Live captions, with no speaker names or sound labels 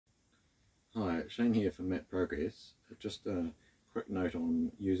Hi, Shane here from MAProgress. Just a quick note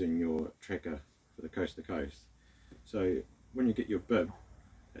on using your tracker for the coast to coast. So when you get your bib,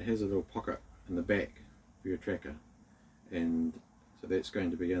 it has a little pocket in the back for your tracker, and so that's going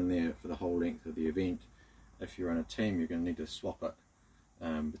to be in there for the whole length of the event. If you're on a team, you're going to need to swap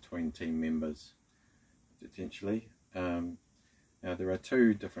it between team members potentially. Now there are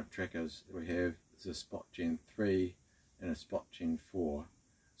two different trackers that we have. There's a Spot Gen 3 and a Spot Gen 4.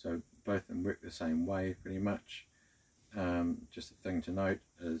 So both of them work the same way pretty much. Just a thing to note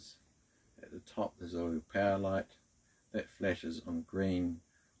is at the top there's a little power light that flashes on green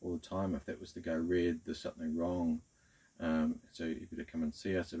all the time. If that was to go red, there's something wrong, so you better come and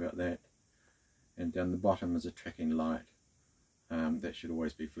see us about that. And down the bottom is a tracking light that should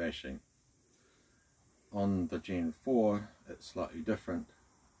always be flashing. On the Gen 4 it's slightly different,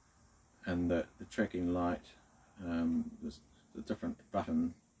 and the tracking light, there's a different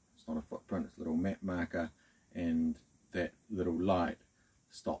button. It's not a footprint, it's a little map marker, and that little light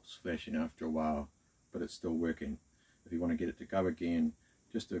stops flashing after a while, but it's still working. If you want to get it to go again,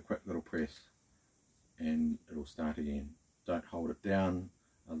 just do a quick little press and it'll start again. Don't hold it down,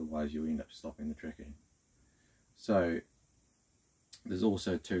 otherwise you'll end up stopping the tracking. So there's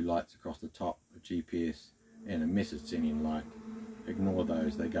also two lights across the top, a GPS and a message sending light. Ignore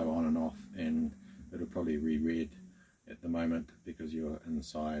those, they go on and off, and it'll probably re-red at the moment because you're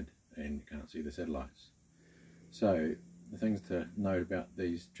inside and you can't see the satellites. So the things to note about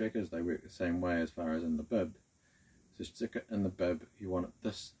these trackers, they work the same way as far as in the bib. So stick it in the bib, you want it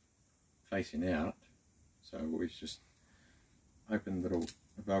this facing out, so we just open the little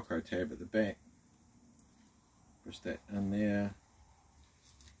Velcro tab at the back, push that in there,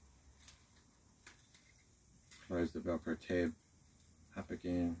 close the Velcro tab up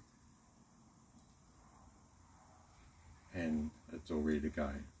again, and it's all ready to go.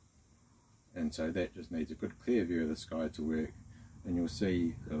 And so that just needs a good clear view of the sky to work, and you'll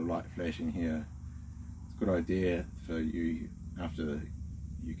see the light flashing here. It's a good idea for you after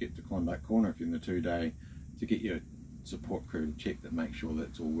you get to Klondike Corner, if you're in the 2-day, to get your support crew to check that, make sure that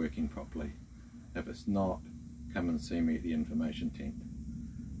it's all working properly. If it's not, come and see me at the information tent.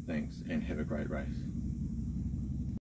 Thanks, and have a great race.